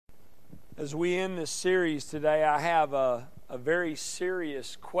As we end this series today, I have a very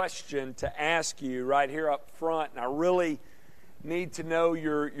serious question to ask you right here up front, and I really need to know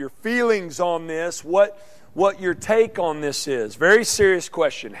your feelings on this, what your take on this is. Very serious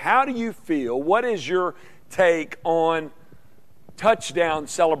question. How do you feel? What is your take on touchdown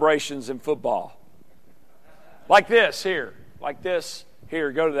celebrations in football? Like this here. Like this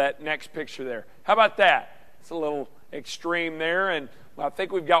here. Go to that next picture there. How about that? It's a little extreme there, and I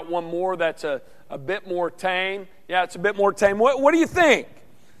think we've got one more that's a bit more tame. Yeah, it's a bit more tame. What do you think?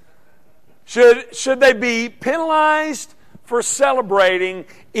 Should they be penalized for celebrating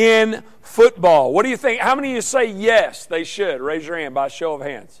in football? What do you think? How many of you say yes, they should? Raise your hand by a show of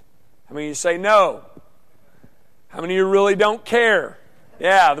hands. How many of you say no? How many of you really don't care?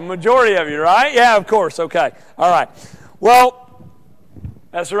 Yeah, the majority of you, right? Yeah, of course. Okay. All right. Well,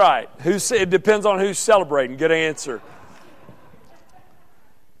 that's right. It depends on who's celebrating. Good answer.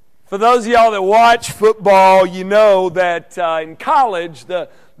 For those of y'all that watch football, you know that in college, the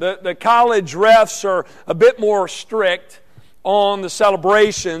college refs are a bit more strict on the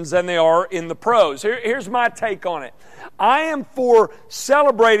celebrations than they are in the pros. Here's my take on it. I am for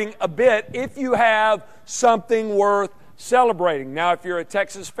celebrating a bit if you have something worth celebrating. Now, if you're a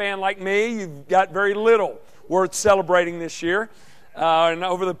Texas fan like me, you've got very little worth celebrating this year. And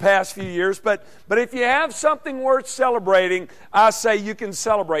over the past few years. But if you have something worth celebrating, I say you can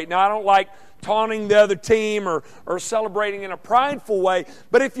celebrate. Now, I don't like taunting the other team or celebrating in a prideful way,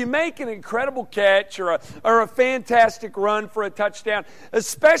 but if you make an incredible catch or a fantastic run for a touchdown,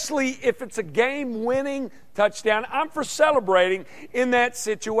 especially if it's a game-winning touchdown, I'm for celebrating in that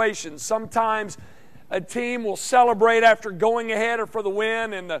situation. Sometimes a team will celebrate after going ahead or for the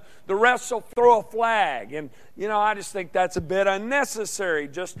win, and the refs will throw a flag. And, I just think that's a bit unnecessary,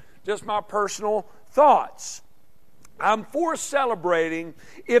 just my personal thoughts. I'm for celebrating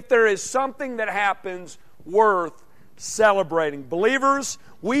if there is something that happens worth celebrating. Believers,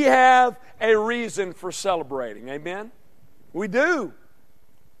 we have a reason for celebrating. Amen? We do.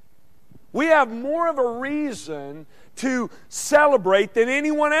 We have more of a reason to celebrate than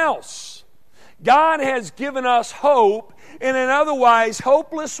anyone else. God has given us hope in an otherwise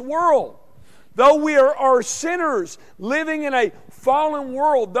hopeless world. Though we are sinners living in a fallen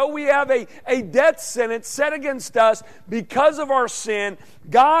world, though we have a death sentence set against us because of our sin,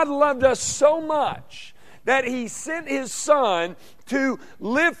 God loved us so much that He sent His Son to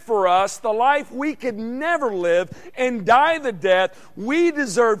live for us the life we could never live and die the death we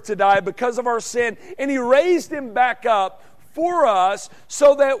deserve to die because of our sin. And He raised Him back up for us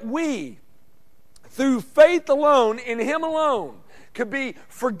so that we, through faith alone, in Him alone, could be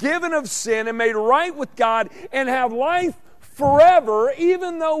forgiven of sin and made right with God and have life forever,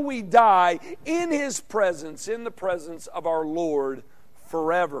 even though we die in His presence, in the presence of our Lord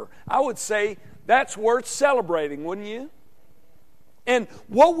forever. I would say that's worth celebrating, wouldn't you? And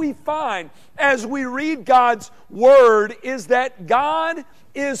what we find as we read God's Word is that God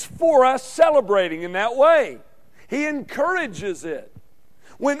is for us celebrating in that way. He encourages it.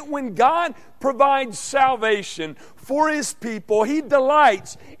 When God provides salvation for His people, He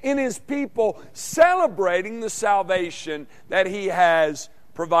delights in His people celebrating the salvation that He has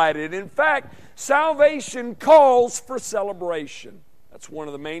provided. In fact, salvation calls for celebration. That's one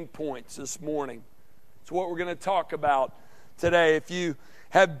of the main points this morning. It's what we're going to talk about today. If you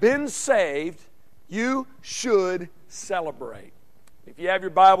have been saved, you should celebrate. If you have your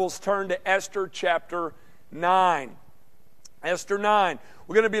Bibles, turn to Esther chapter 9. Esther 9.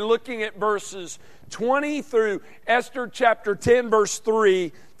 We're going to be looking at verses 20 through Esther chapter 10, verse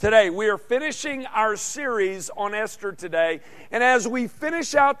 3 today. We are finishing our series on Esther today. And as we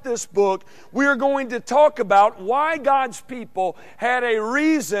finish out this book, we are going to talk about why God's people had a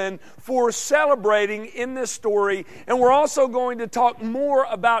reason for celebrating in this story. And we're also going to talk more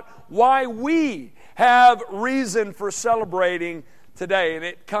about why we have reason for celebrating today. And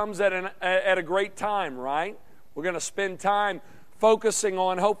it comes at a great time, right? We're going to spend time focusing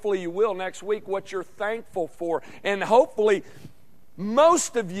on, hopefully you will next week, what you're thankful for. And hopefully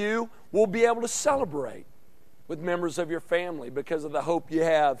most of you will be able to celebrate with members of your family because of the hope you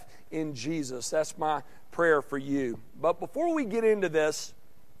have in Jesus. That's my prayer for you. But before we get into this,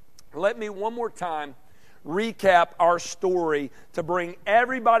 let me one more time recap our story to bring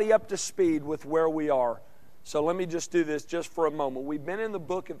everybody up to speed with where we are. So let me just do this just for a moment. We've been in the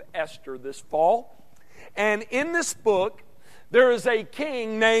book of Esther this fall. And in this book, There is a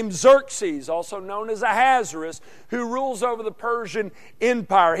king named Xerxes, also known as Ahasuerus, who rules over the Persian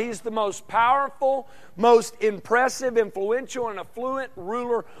Empire. He's the most powerful, most impressive, influential, and affluent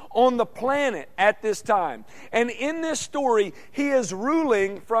ruler on the planet at this time. And in this story, he is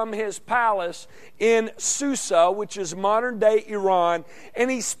ruling from his palace in Susa, which is modern-day Iran, and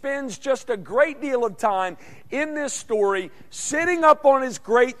he spends just a great deal of time in this story sitting up on his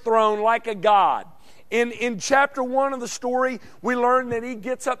great throne like a god. In chapter 1 of the story, we learn that he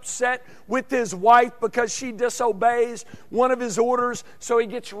gets upset with his wife because she disobeys one of his orders, so he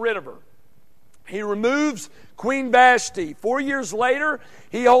gets rid of her. He removes Queen Vashti. 4 years later,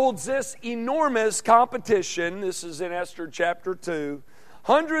 he holds this enormous competition. This is in Esther chapter 2.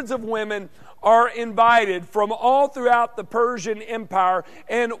 Hundreds of women are invited from all throughout the Persian Empire,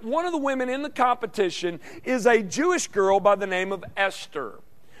 and one of the women in the competition is a Jewish girl by the name of Esther.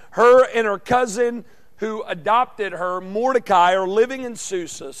 Her and her cousin who adopted her, Mordecai, are living in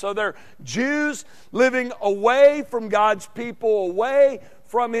Susa. So they're Jews living away from God's people, away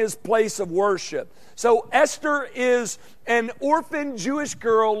from his place of worship. So Esther is an orphan Jewish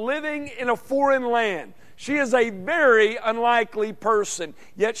girl living in a foreign land. She is a very unlikely person,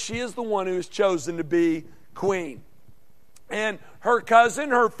 yet she is the one who is chosen to be queen. And her cousin,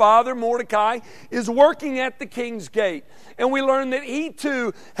 her father, Mordecai, is working at the king's gate. And we learn that he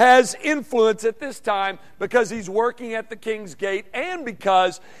too has influence at this time because he's working at the king's gate and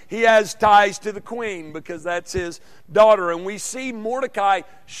because he has ties to the queen, because that's his daughter. And we see Mordecai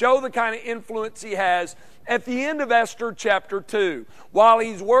show the kind of influence he has at the end of Esther chapter 2. While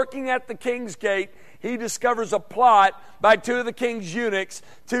he's working at the king's gate, he discovers a plot by two of the king's eunuchs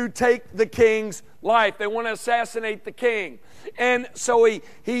to take the king's life. They want to assassinate the king. And so he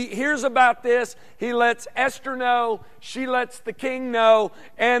hears about this. He lets Esther know. She lets the king know.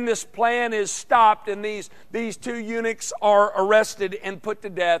 And this plan is stopped. And these two eunuchs are arrested and put to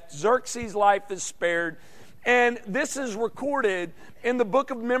death. Xerxes' life is spared. And this is recorded in the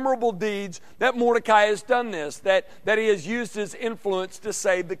book of memorable deeds that Mordecai has done this, that he has used his influence to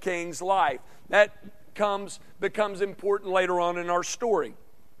save the king's life. That becomes important later on in our story.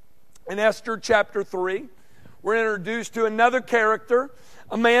 In Esther chapter 3, we're introduced to another character,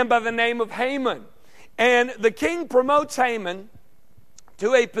 a man by the name of Haman. And the king promotes Haman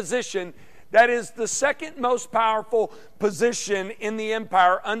to a position that is the second most powerful position in the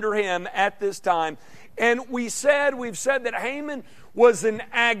empire under him at this time. And we've said that Haman was an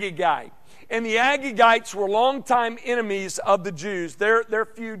Agagite. And the Agagites were longtime enemies of the Jews. Their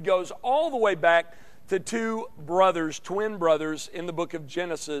feud goes all the way back to two brothers, twin brothers in the book of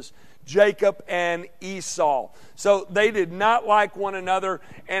Genesis, Jacob and Esau. So they did not like one another,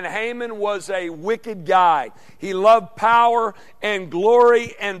 and Haman was a wicked guy. He loved power and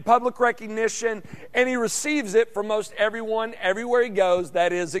glory and public recognition, and he receives it from most everyone everywhere he goes,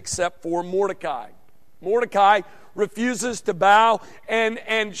 that is, except for Mordecai. Mordecai refuses to bow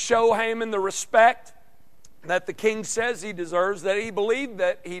and show Haman the respect that the king says he deserves, that he believed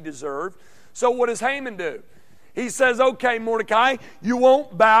that he deserved. So what does Haman do? He says, okay, Mordecai, you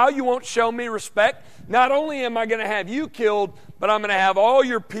won't bow, you won't show me respect. Not only am I going to have you killed, but I'm going to have all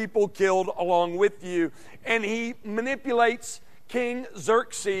your people killed along with you. And he manipulates King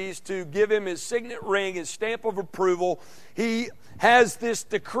Xerxes to give him his signet ring, his stamp of approval. He has this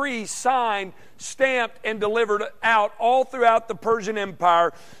decree signed, stamped, and delivered out all throughout the Persian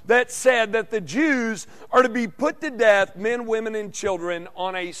Empire that said that the Jews are to be put to death, men, women, and children,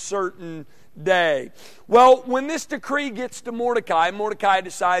 on a certain day. Well, when this decree gets to Mordecai, Mordecai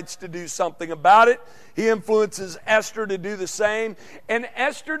decides to do something about it. He influences Esther to do the same, and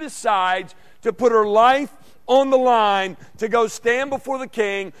Esther decides to put her life on the line to go stand before the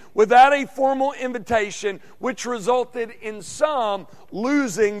king without a formal invitation, which resulted in some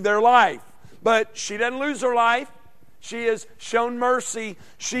losing their life. But she doesn't lose her life. She is shown mercy.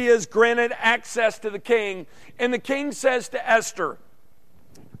 She is granted access to the king. And the king says to Esther,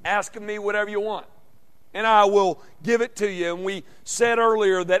 ask of me whatever you want, and I will give it to you. And we said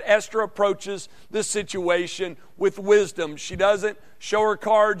earlier that Esther approaches this situation with wisdom. She doesn't show her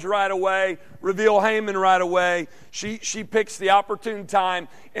cards right away, reveal Haman right away. She picks the opportune time,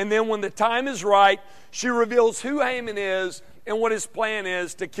 and then when the time is right, she reveals who Haman is and what his plan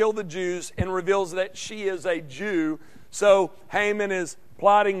is to kill the Jews, and reveals that she is a Jew. So Haman is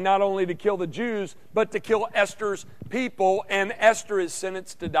plotting not only to kill the Jews, but to kill Esther's people, and Esther is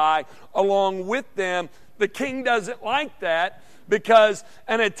sentenced to die along with them. The king doesn't like that, because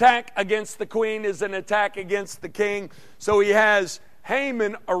an attack against the queen is an attack against the king. So he has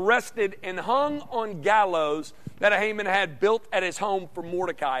Haman arrested and hung on gallows that Haman had built at his home for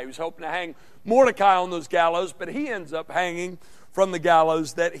Mordecai. He was hoping to hang Mordecai on those gallows, but he ends up hanging from the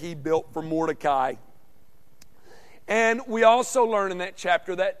gallows that he built for Mordecai. And we also learn in that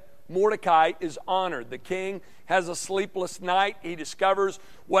chapter that Mordecai is honored. The king has a sleepless night. He discovers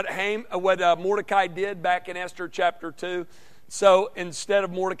what Mordecai did back in Esther chapter 2. So instead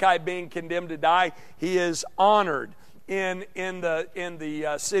of Mordecai being condemned to die, he is honored in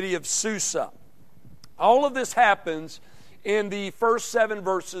the city of Susa. All of this happens in the first 7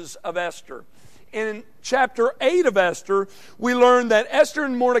 verses of Esther. In chapter 8 of Esther, we learn that Esther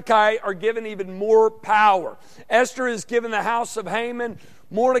and Mordecai are given even more power. Esther is given the house of Haman.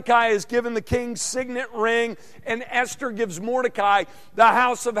 Mordecai is given the king's signet ring. And Esther gives Mordecai the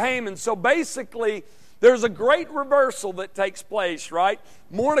house of Haman. So basically, there's a great reversal that takes place, right?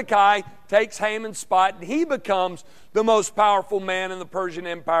 Mordecai takes Haman's spot, and he becomes the most powerful man in the Persian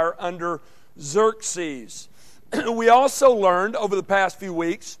Empire under Xerxes. We also learned over the past few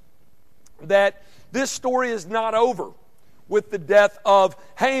weeks that this story is not over with the death of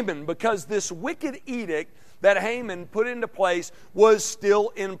Haman, because this wicked edict that Haman put into place was still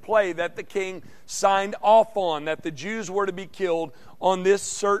in play, that the king signed off on, that the Jews were to be killed on this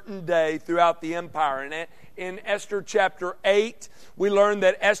certain day throughout the empire. And in Esther chapter 8, we learn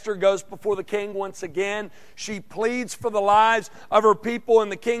that Esther goes before the king once again. She pleads for the lives of her people,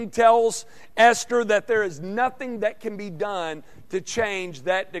 and the king tells Esther that there is nothing that can be done to change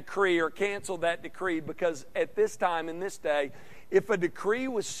that decree or cancel that decree, because at this time, in this day, if a decree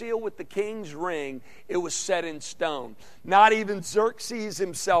was sealed with the king's ring, it was set in stone. Not even Xerxes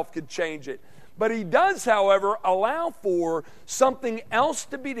himself could change it. But he does, however, allow for something else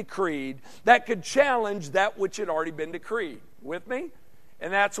to be decreed that could challenge that which had already been decreed. With me?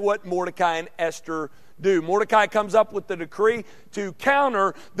 And that's what Mordecai and Esther do. Mordecai comes up with the decree to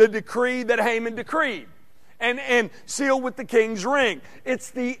counter the decree that Haman decreed and seal with the king's ring. It's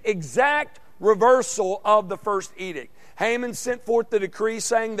the exact reversal of the first edict. Haman sent forth the decree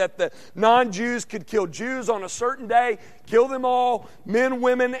saying that the non-Jews could kill Jews on a certain day, kill them all, men,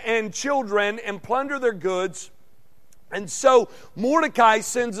 women, and children, and plunder their goods. And so Mordecai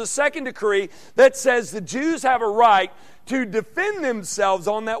sends a second decree that says the Jews have a right to defend themselves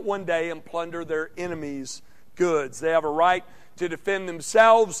on that one day and plunder their enemies' goods. They have a right to defend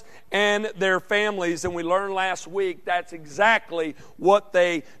themselves and their families. And we learned last week that's exactly what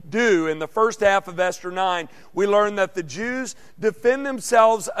they do. In the first half of Esther 9, we learned that the Jews defend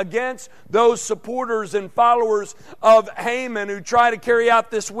themselves against those supporters and followers of Haman who try to carry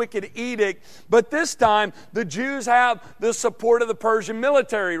out this wicked edict. But this time, the Jews have the support of the Persian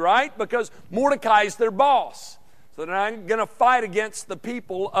military, right? Because Mordecai is their boss. So they're not going to fight against the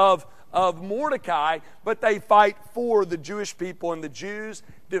people of Mordecai, but they fight for the Jewish people, and the Jews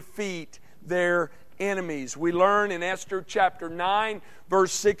defeat their enemies. We learn in Esther chapter 9,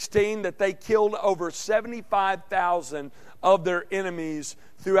 verse 16, that they killed over 75,000 of their enemies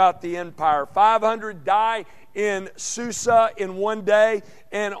throughout the empire. 500 die in Susa in one day,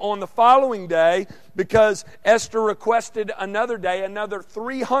 and on the following day, because Esther requested another day, another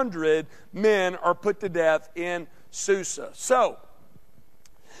 300 men are put to death in Susa. So,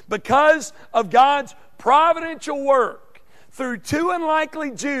 because of God's providential work through two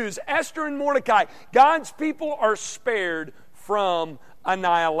unlikely Jews, Esther and Mordecai, God's people are spared from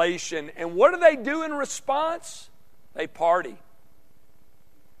annihilation. And what do in response? They party.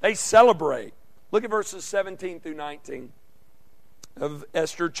 They celebrate. Look at verses 17 through 19 of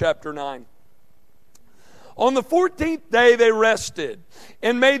Esther chapter 9. On the 14th day they rested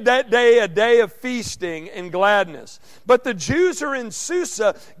and made that day a day of feasting and gladness. But the Jews who are in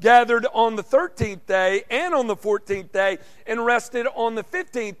Susa gathered on the 13th day and on the 14th day and rested on the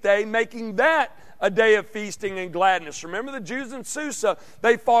 15th day, making that a day of feasting and gladness. Remember, the Jews in Susa,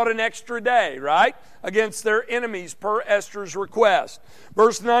 they fought an extra day, right? Against their enemies per Esther's request.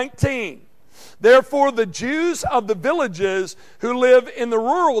 Verse 19. Therefore, the Jews of the villages who live in the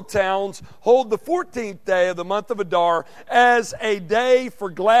rural towns hold the 14th day of the month of Adar as a day for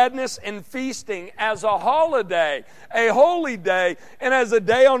gladness and feasting, as a holiday, a holy day, and as a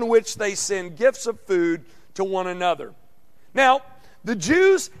day on which they send gifts of food to one another. Now, the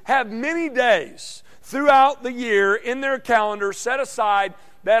Jews have many days throughout the year in their calendar set aside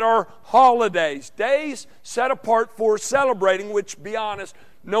that are holidays, days set apart for celebrating, which, be honest,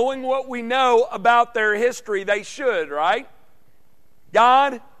 knowing what we know about their history, they should, right?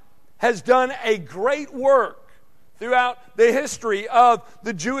 God has done a great work throughout the history of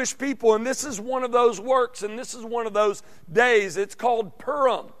the Jewish people, and this is one of those works, and this is one of those days. It's called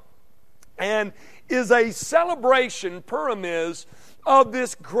Purim, and is a celebration, Purim is, of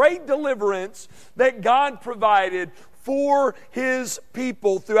this great deliverance that God provided for His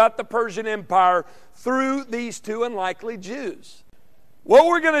people throughout the Persian Empire through these two unlikely Jews. What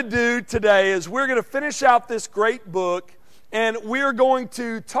we're going to do today is we're going to finish out this great book, and we're going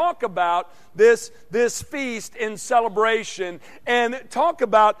to talk about this feast in celebration and talk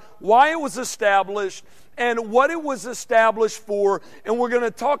about why it was established and what it was established for. And we're going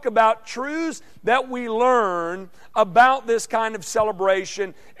to talk about truths that we learn about this kind of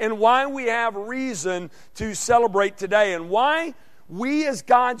celebration and why we have reason to celebrate today and why we as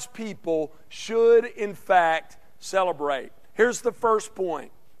God's people should in fact celebrate. Here's the first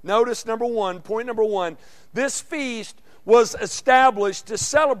point. Notice point number one, this feast was established to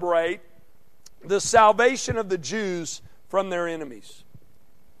celebrate the salvation of the Jews from their enemies.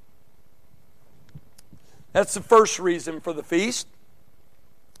 That's the first reason for the feast.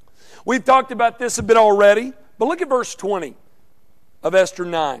 We've talked about this a bit already, but look at verse 20 of Esther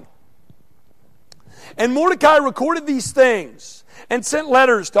 9. And Mordecai recorded these things and sent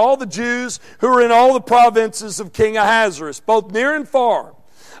letters to all the Jews who were in all the provinces of King Ahasuerus, both near and far,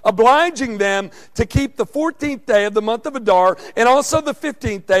 obliging them to keep the 14th day of the month of Adar and also the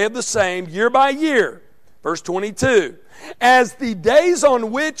 15th day of the same year by year. Verse 22. As the days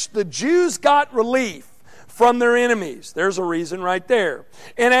on which the Jews got relief from their enemies. There's a reason right there.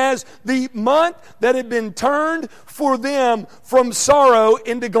 And as the month that had been turned for them from sorrow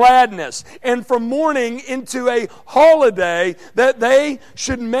into gladness, and from mourning into a holiday, that they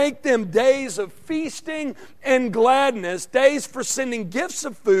should make them days of feasting and gladness, days for sending gifts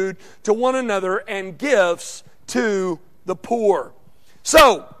of food to one another and gifts to the poor.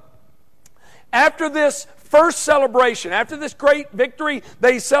 So, after this first celebration, after this great victory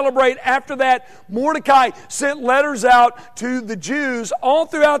they celebrate, after that Mordecai sent letters out to the Jews all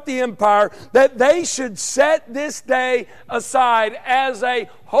throughout the empire that they should set this day aside as a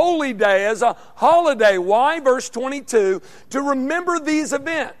holy day, as a holiday. Why? Verse 22, to remember these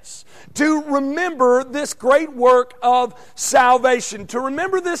events, to remember this great work of salvation, to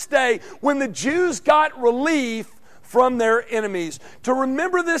remember this day when the Jews got relief from their enemies. To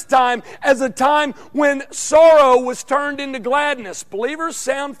remember this time as a time when sorrow was turned into gladness. Believers,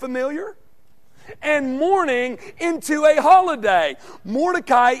 sound familiar? And mourning into a holiday.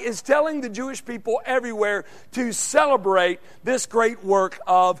 Mordecai is telling the Jewish people everywhere to celebrate this great work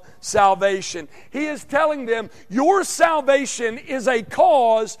of salvation. He is telling them, your salvation is a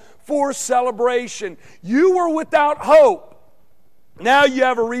cause for celebration. You were without hope. Now you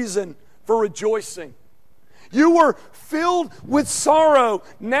have a reason for rejoicing. You were filled with sorrow.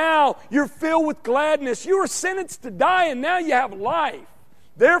 Now you're filled with gladness. You were sentenced to die, and now you have life.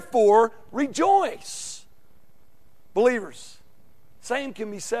 Therefore, rejoice. Believers, same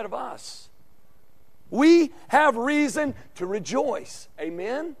can be said of us. We have reason to rejoice.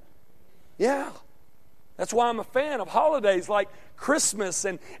 Amen? Yeah. That's why I'm a fan of holidays like Christmas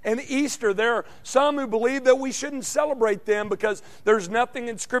and Easter. There are some who believe that we shouldn't celebrate them because there's nothing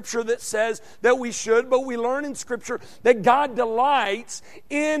in Scripture that says that we should, but we learn in Scripture that God delights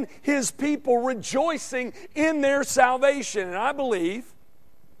in His people rejoicing in their salvation. And I believe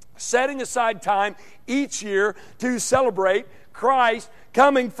setting aside time each year to celebrate Christ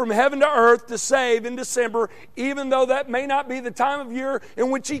coming from heaven to earth to save in December, even though that may not be the time of year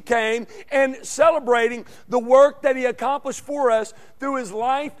in which He came, and celebrating the work that He accomplished for us through His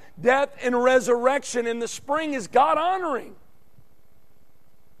life, death, and resurrection in the spring is God-honoring.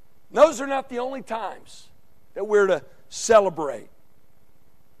 Those are not the only times that we're to celebrate,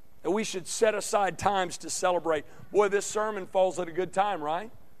 that we should set aside times to celebrate. Boy, this sermon falls at a good time,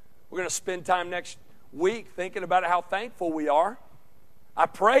 right? We're going to spend time next week thinking about how thankful we are. I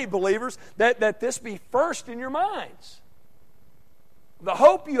pray, believers, that this be first in your minds. The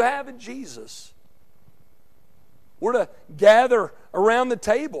hope you have in Jesus. We're to gather around the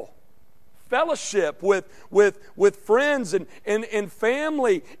table, fellowship with friends and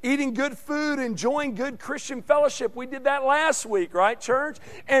family, eating good food, enjoying good Christian fellowship. We did that last week, right, church?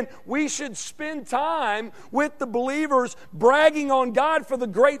 And we should spend time with the believers bragging on God for the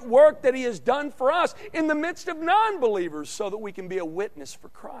great work that He has done for us in the midst of non-believers so that we can be a witness for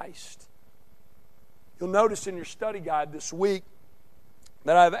Christ. You'll notice in your study guide this week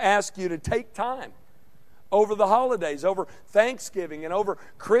that I've asked you to take time over the holidays, over Thanksgiving and over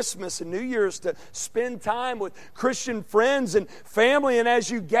Christmas and New Year's, to spend time with Christian friends and family. And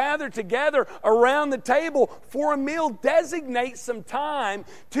as you gather together around the table for a meal, designate some time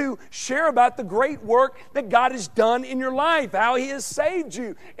to share about the great work that God has done in your life, how He has saved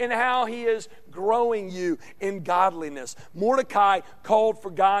you, and how He has growing you in godliness. Mordecai called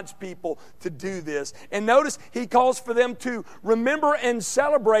for God's people to do this. And notice he calls for them to remember and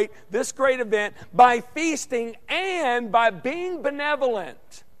celebrate this great event by feasting and by being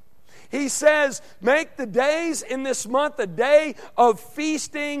benevolent. He says, make the days in this month a day of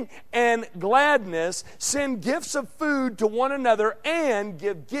feasting and gladness. Send gifts of food to one another and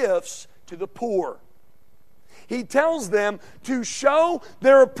give gifts to the poor. He tells them to show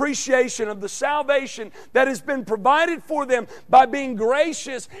their appreciation of the salvation that has been provided for them by being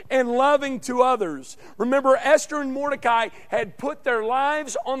gracious and loving to others. Remember, Esther and Mordecai had put their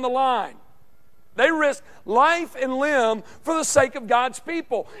lives on the line. They risked life and limb for the sake of God's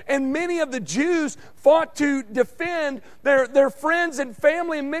people. And many of the Jews fought to defend their friends and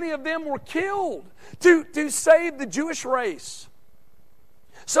family, and many of them were killed to save the Jewish race.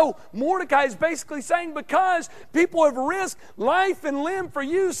 So Mordecai is basically saying, because people have risked life and limb for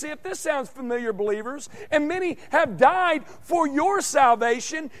you, see if this sounds familiar, believers, and many have died for your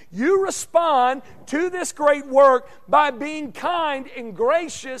salvation, you respond to this great work by being kind and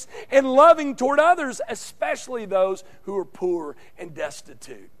gracious and loving toward others, especially those who are poor and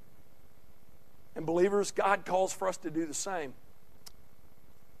destitute. And believers, God calls for us to do the same.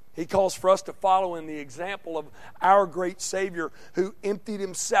 He calls for us to follow in the example of our great Savior, who emptied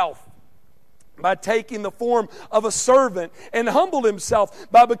Himself by taking the form of a servant and humbled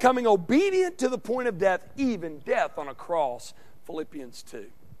Himself by becoming obedient to the point of death, even death on a cross. Philippians 2.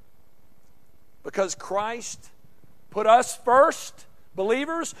 Because Christ put us first,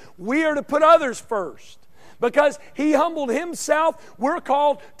 believers, we are to put others first. Because He humbled Himself, we're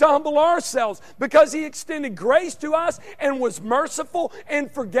called to humble ourselves. Because He extended grace to us and was merciful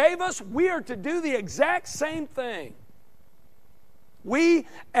and forgave us, we are to do the exact same thing. We,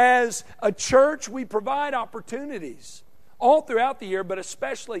 as a church, we provide opportunities all throughout the year, but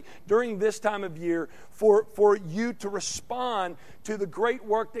especially during this time of year, for you to respond to the great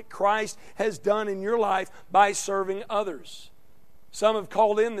work that Christ has done in your life by serving others. Some have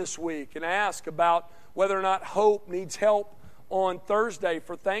called in this week and asked about whether or not Hope needs help on Thursday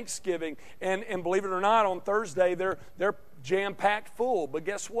for Thanksgiving. And believe it or not, on Thursday they're jam-packed full. But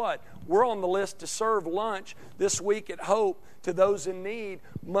guess what? We're on the list to serve lunch this week at Hope to those in need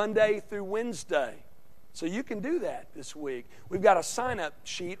Monday through Wednesday. So you can do that this week. We've got a sign-up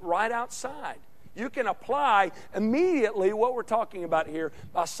sheet right outside. You can apply immediately what we're talking about here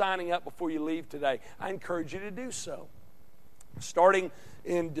by signing up before you leave today. I encourage you to do so. Starting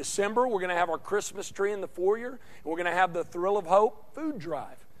in December, we're going to have our Christmas tree in the foyer, and we're going to have the Thrill of Hope food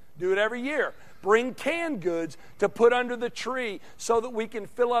drive. Do it every year. Bring canned goods to put under the tree so that we can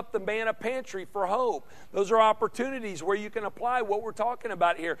fill up the manna pantry for Hope. Those are opportunities where you can apply what we're talking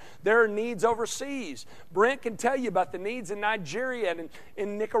about here. There are needs overseas. Brent can tell you about the needs in Nigeria and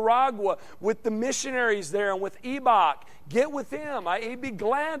in Nicaragua with the missionaries there and with EBOC. Get with him. He'd be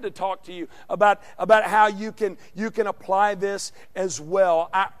glad to talk to you about how you can apply this as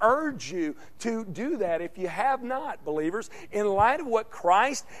well. I urge you to do that if you have not, believers. In light of what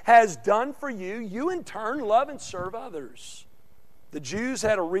Christ has done for you, you in turn love and serve others. The Jews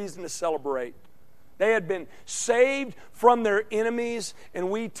had a reason to celebrate. They had been saved from their enemies, and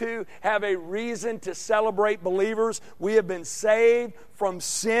we too have a reason to celebrate, believers. We have been saved from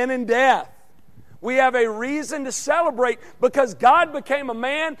sin and death. We have a reason to celebrate because God became a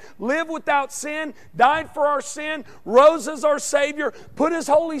man, lived without sin, died for our sin, rose as our Savior, put His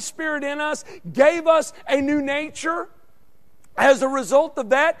Holy Spirit in us, gave us a new nature. As a result of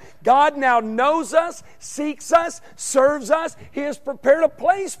that, God now knows us, seeks us, serves us. He has prepared a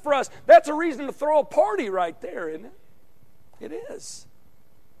place for us. That's a reason to throw a party right there, isn't it? It is.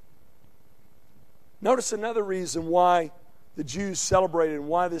 Notice another reason why the Jews celebrated and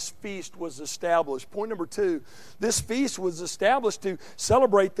why this feast was established. Point number 2, this feast was established to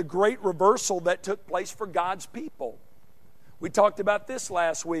celebrate the great reversal that took place for God's people. We talked about this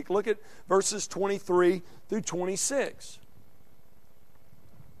last week. Look at verses 23 through 26.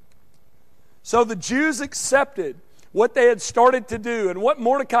 So the Jews accepted what they had started to do and what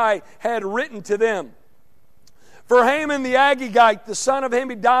Mordecai had written to them. For Haman the Agagite, the son of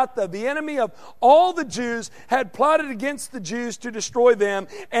Hammedatha, the enemy of all the Jews, had plotted against the Jews to destroy them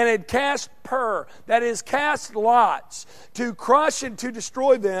and had cast that is, cast lots, to crush and to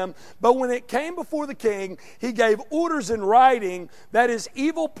destroy them. But when it came before the king, he gave orders in writing that his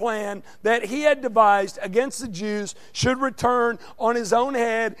evil plan that he had devised against the Jews should return on his own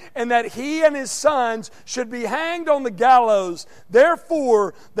head, and that he and his sons should be hanged on the gallows.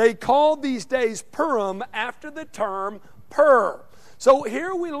 Therefore, they called these days Purim after the term Pur. So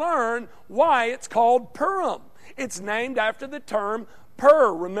here we learn why it's called Purim. It's named after the term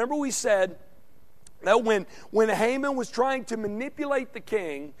Pur. Remember we said that when Haman was trying to manipulate the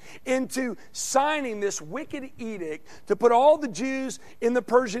king into signing this wicked edict to put all the Jews in the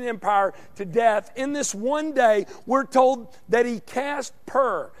Persian Empire to death, in this one day, we're told that he cast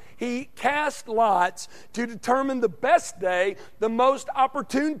He cast lots to determine the best day, the most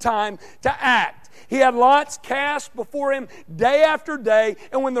opportune time to act. He had lots cast before him day after day,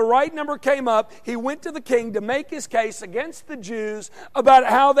 and when the right number came up, he went to the king to make his case against the Jews about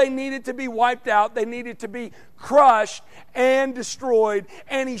how they needed to be wiped out, they needed to be crushed and destroyed,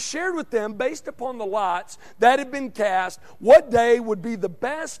 and he shared with them, based upon the lots that had been cast, what day would be the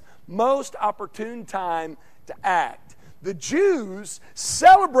best, most opportune time to act. The Jews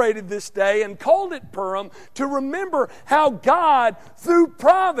celebrated this day and called it Purim to remember how God, through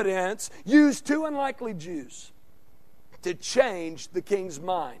providence, used two unlikely Jews to change the king's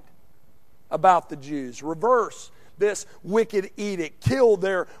mind about the Jews, reverse this wicked edict, kill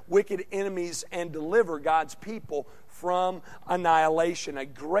their wicked enemies, and deliver God's people from annihilation. A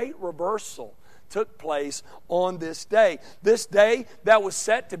great reversal took place on this day. This day that was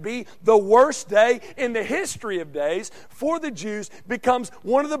set to be the worst day in the history of days for the Jews becomes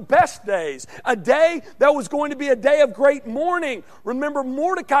one of the best days. A day that was going to be a day of great mourning. Remember,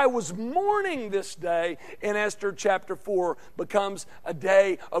 Mordecai was mourning this day in Esther chapter 4, becomes a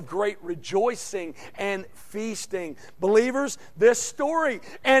day of great rejoicing and feasting. Believers, this story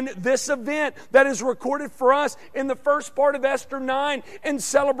and this event that is recorded for us in the first part of Esther 9 and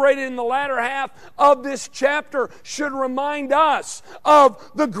celebrated in the latter half of this chapter should remind us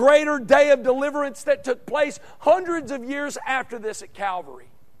of the greater day of deliverance that took place hundreds of years after this at Calvary.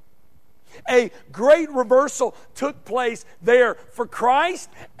 A great reversal took place there for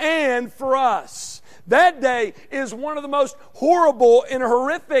Christ and for us. That day is one of the most horrible and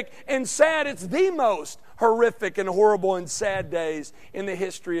horrific and sad. It's the most horrific and horrible and sad days in the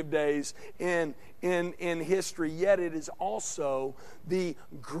history of days in history. Yet it is also the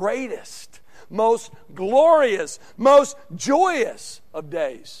greatest, most glorious, most joyous of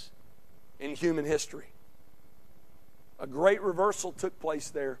days in human history. A great reversal took place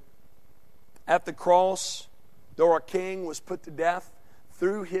there. At the cross, though our King was put to death,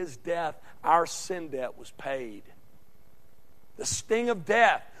 through His death, our sin debt was paid. The sting of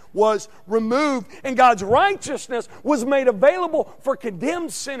death was removed, and God's righteousness was made available for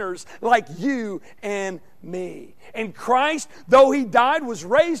condemned sinners like you and me. And Christ, though He died, was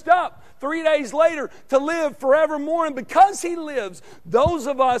raised up 3 days later to live forevermore. And because He lives, those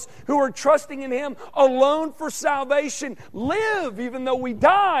of us who are trusting in Him alone for salvation live, even though we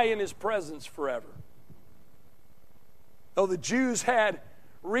die in His presence forever. Though the Jews had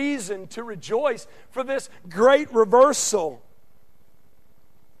reason to rejoice for this great reversal,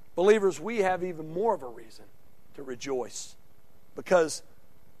 believers, we have even more of a reason to rejoice. Because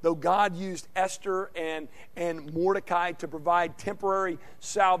though God used Esther and Mordecai to provide temporary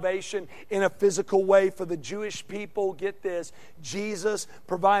salvation in a physical way for the Jewish people, get this, Jesus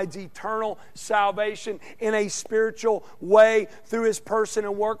provides eternal salvation in a spiritual way through His person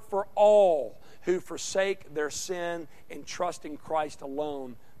and work for all who forsake their sin and trust in Christ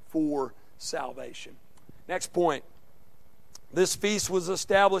alone for salvation. Next point. This feast was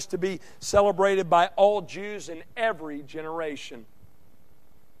established to be celebrated by all Jews in every generation.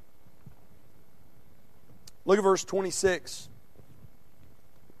 Look at verse 26.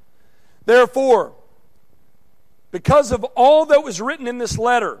 Therefore, because of all that was written in this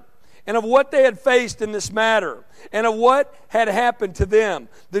letter, and of what they had faced in this matter, and of what had happened to them,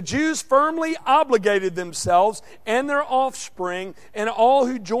 the Jews firmly obligated themselves and their offspring and all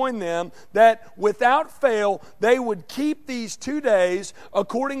who joined them that without fail they would keep these 2 days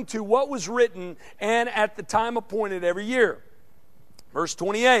according to what was written and at the time appointed every year. Verse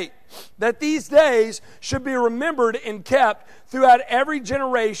 28, that these days should be remembered and kept throughout every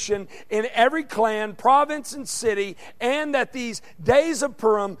generation, in every clan, province, and city, and that these days of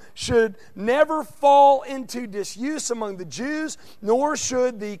Purim should never fall into disuse among the Jews, nor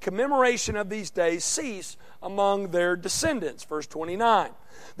should the commemoration of these days cease among their descendants. Verse 29.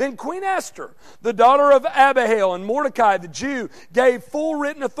 Then Queen Esther, the daughter of Abihail, and Mordecai the Jew, gave full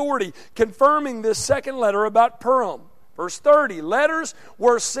written authority, confirming this second letter about Purim. Verse 30, letters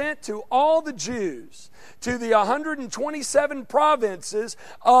were sent to all the Jews, to the 127 provinces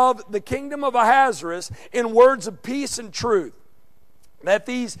of the kingdom of Ahasuerus, in words of peace and truth, that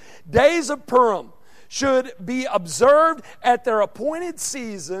these days of Purim should be observed at their appointed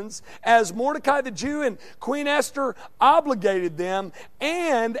seasons as Mordecai the Jew and Queen Esther obligated them,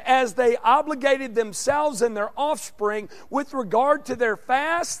 and as they obligated themselves and their offspring with regard to their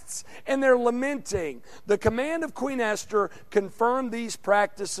fasts and their lamenting. The command of Queen Esther confirmed these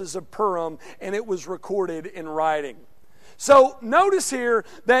practices of Purim, and it was recorded in writing. So notice here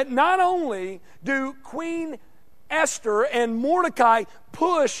that not only do Queen Esther and Mordecai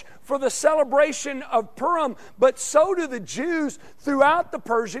push for the celebration of Purim, but so do the Jews throughout the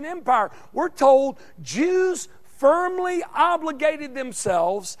Persian Empire. We're told Jews firmly obligated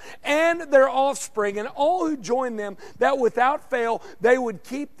themselves and their offspring and all who joined them that without fail they would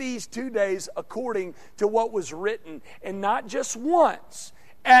keep these 2 days according to what was written, and not just once,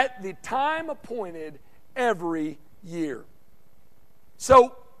 at the time appointed every year.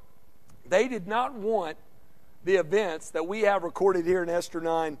 So they did not want the events that we have recorded here in Esther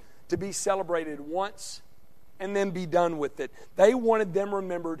 9 to be celebrated once and then be done with it. They wanted them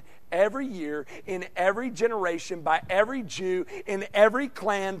remembered every year, in every generation, by every Jew, in every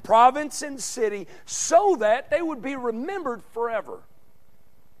clan, province, and city, so that they would be remembered forever.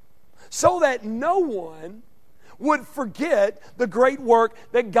 So that no one would forget the great work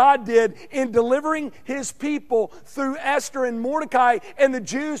that God did in delivering His people through Esther and Mordecai and the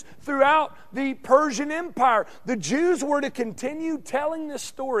Jews throughout the Persian Empire. The Jews were to continue telling this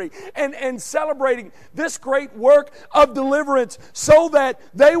story and celebrating this great work of deliverance so that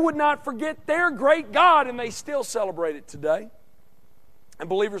they would not forget their great God, and they still celebrate it today. And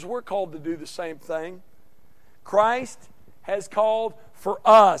believers, we're called to do the same thing. Christ has called for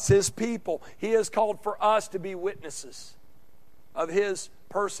us, His people. He has called for us to be witnesses of His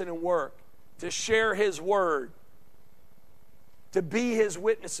person and work, to share His word, to be His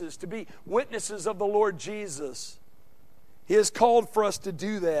witnesses, to be witnesses of the Lord Jesus. He has called for us to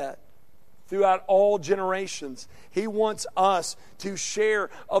do that throughout all generations. He wants us to share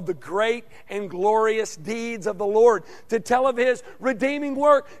of the great and glorious deeds of the Lord, to tell of His redeeming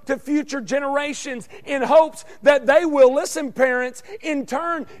work to future generations in hopes that they will, listen parents, in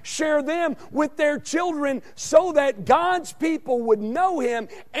turn share them with their children so that God's people would know Him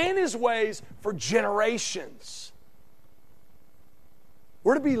and His ways for generations.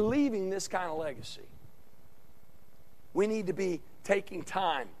 We're to be leaving this kind of legacy. We need to be taking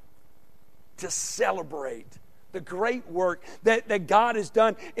time to celebrate the great work that God has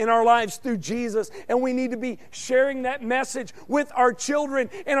done in our lives through Jesus. And we need to be sharing that message with our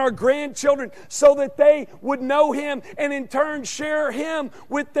children and our grandchildren so that they would know Him and in turn share Him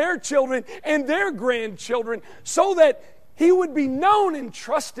with their children and their grandchildren so that He would be known and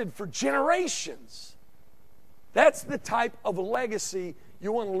trusted for generations. That's the type of legacy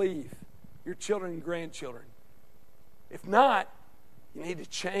you want to leave your children and grandchildren. If not, you need to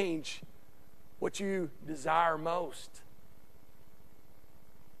change what you desire most.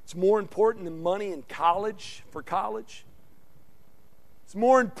 It's more important than money in college, for college. It's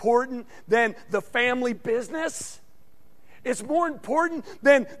more important than the family business. It's more important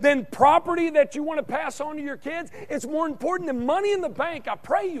than property that you want to pass on to your kids. It's more important than money in the bank. I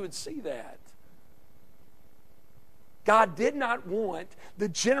pray you would see that. God did not want the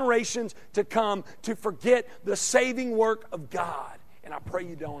generations to come to forget the saving work of God. And I pray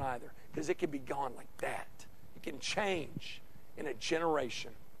you don't either. Because it can be gone like that. It can change in a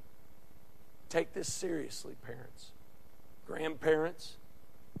generation. Take this seriously, parents. Grandparents,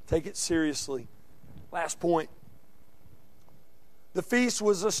 take it seriously. Last point. The feast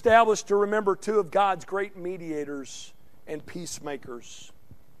was established to remember two of God's great mediators and peacemakers.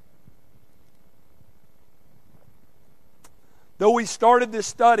 Though we started this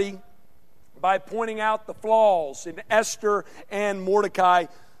study by pointing out the flaws in Esther and Mordecai,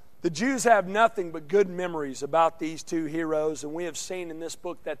 the Jews have nothing but good memories about these two heroes, and we have seen in this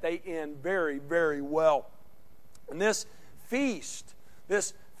book that they end very, very well. And this feast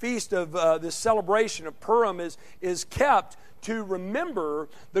of this celebration of Purim is kept to remember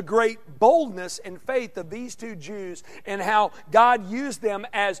the great boldness and faith of these two Jews and how God used them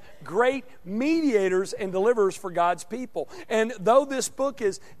as great mediators and deliverers for God's people. And though this book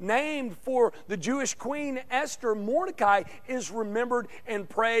is named for the Jewish queen Esther, Mordecai is remembered and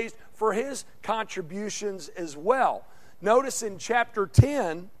praised for his contributions as well. Notice in chapter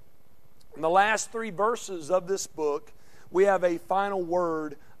 10, in the last 3 verses of this book, we have a final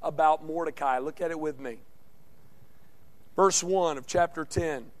word about Mordecai. Look at it with me. Verse 1 of chapter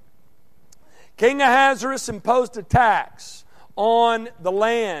 10. King Ahasuerus imposed a tax on the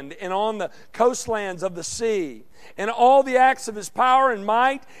land and on the coastlands of the sea, and all the acts of his power and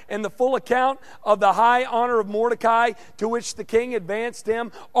might, and the full account of the high honor of Mordecai, to which the king advanced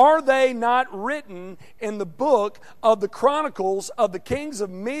him, are they not written in the book of the Chronicles of the kings of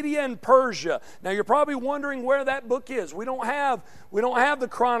Media and Persia? Now you're probably wondering where that book is. We don't have the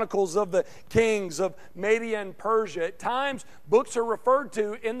Chronicles of the kings of Media and Persia. At times, books are referred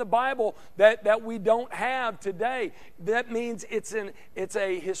to in the Bible that we don't have today. That means it's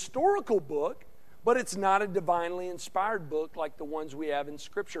a historical book, but it's not a divinely inspired book like the ones we have in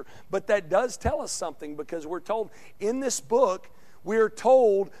Scripture. But that does tell us something, because we're told in this book, we are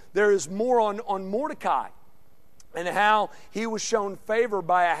told there is more on Mordecai and how he was shown favor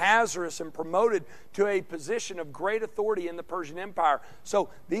by Ahasuerus and promoted to a position of great authority in the Persian Empire. So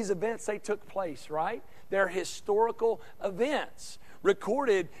these events, they took place, right? They're historical events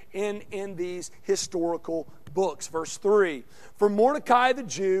recorded in these historical books. Verse 3, for Mordecai the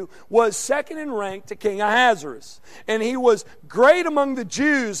Jew was second in rank to King Ahasuerus, and he was great among the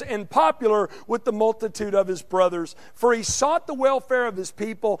Jews and popular with the multitude of his brothers, for he sought the welfare of his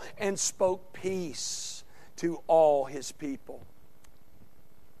people and spoke peace to all his people.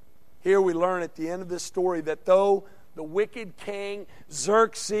 Here we learn at the end of this story that though the wicked king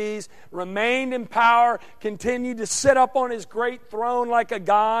Xerxes remained in power, continued to sit up on his great throne like a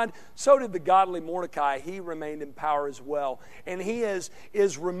god, so did the godly Mordecai. He remained in power as well. And he is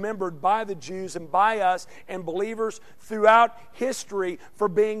remembered by the Jews and by us and believers throughout history for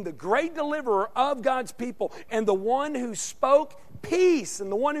being the great deliverer of God's people and the one who spoke peace and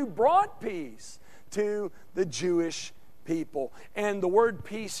the one who brought peace to the Jewish people. And the word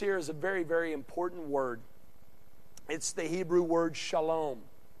peace here is a very, very important word. It's the Hebrew word shalom.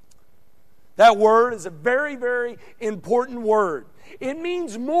 That word is a very, very important word. It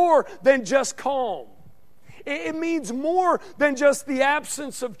means more than just calm. It means more than just the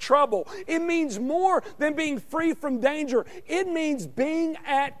absence of trouble. It means more than being free from danger. It means being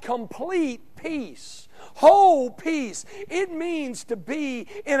at complete peace. Whole peace. It means to be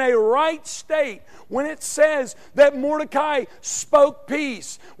in a right state. When it says that Mordecai spoke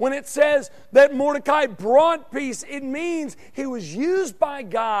peace, when it says that Mordecai brought peace, it means he was used by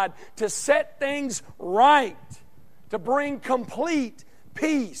God to set things right, to bring complete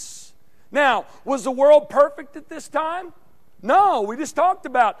peace. Now, was the world perfect at this time? No, we just talked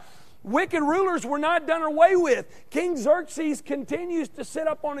about wicked rulers were not done away with. King Xerxes continues to sit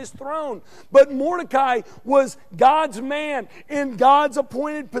up on his throne. But Mordecai was God's man in God's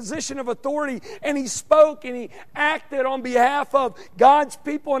appointed position of authority. And he spoke and he acted on behalf of God's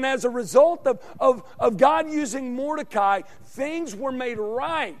people. And as a result of God using Mordecai, things were made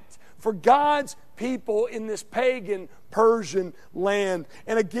right for God's people in this pagan Persian land.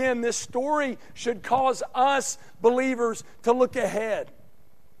 And again, this story should cause us believers to look ahead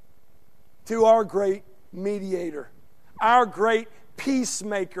to our great mediator, our great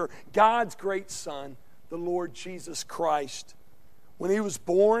peacemaker, God's great Son, the Lord Jesus Christ. When he was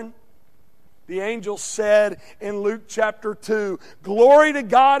born, the angel said in Luke chapter 2, glory to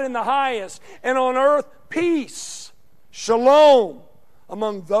God in the highest, and on earth peace, shalom,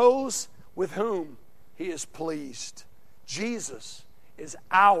 among those with whom he is pleased. Jesus is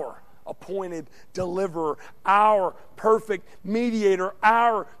our appointed deliverer, our perfect mediator,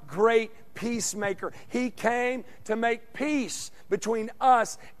 our great peacemaker. He came to make peace between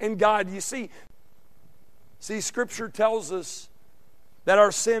us and God. You see, Scripture tells us that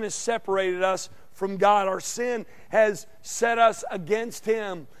our sin has separated us from God. Our sin has set us against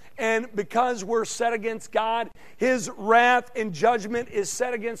Him. And because we're set against God, His wrath and judgment is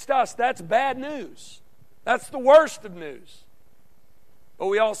set against us. That's bad news. That's the worst of news. But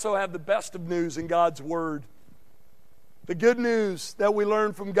we also have the best of news in God's Word. The good news that we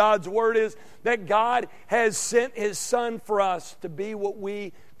learn from God's Word is that God has sent His Son for us to be what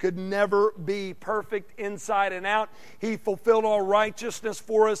we could never be, perfect inside and out. He fulfilled all righteousness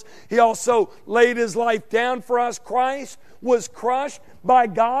for us. He also laid His life down for us. Christ was crushed by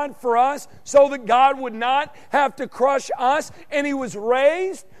God for us so that God would not have to crush us. And He was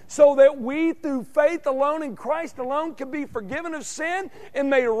raised so that we, through faith alone in Christ alone, could be forgiven of sin and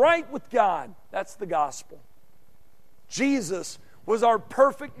made right with God. That's the gospel. Jesus was our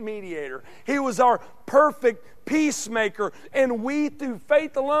perfect mediator. He was our perfect peacemaker. And we, through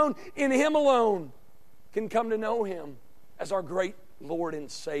faith alone, in Him alone, can come to know Him as our great Lord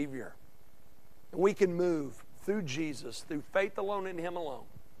and Savior. And we can move through Jesus, through faith alone in Him alone,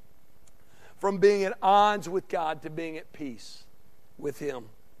 from being at odds with God to being at peace with Him.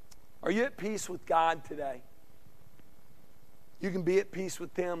 Are you at peace with God today? You can be at peace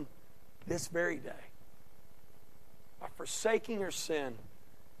with Him this very day by forsaking your sin,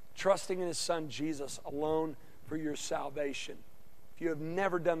 trusting in His Son Jesus alone for your salvation. If you have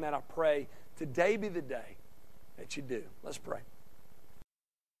never done that, I pray today be the day that you do. Let's pray.